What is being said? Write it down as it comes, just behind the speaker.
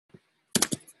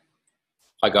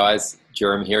Hi guys,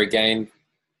 Jerome here again.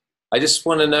 I just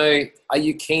want to know, are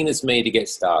you keen as me to get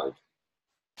started?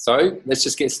 So let's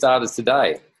just get started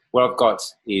today. What I've got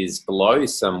is below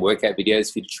some workout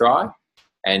videos for you to try,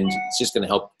 and it's just going to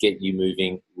help get you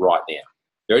moving right now.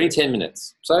 They're only 10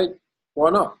 minutes, so why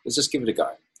not? Let's just give it a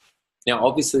go. Now,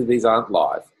 obviously these aren't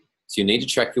live, so you need to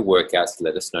track your workouts to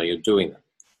let us know you're doing them.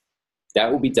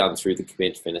 That will be done through the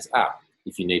Commit Fitness app.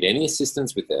 If you need any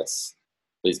assistance with this,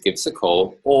 please give us a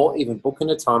call or even book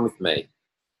in a time with me.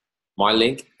 My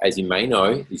link, as you may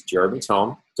know, is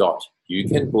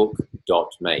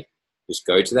jeremytom.youcanbook.me. Just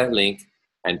go to that link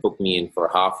and book me in for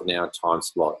a half an hour time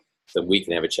slot so we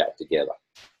can have a chat together.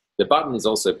 The button is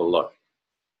also below.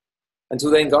 Until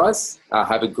then, guys,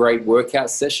 have a great workout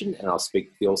session and I'll speak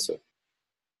with you all soon.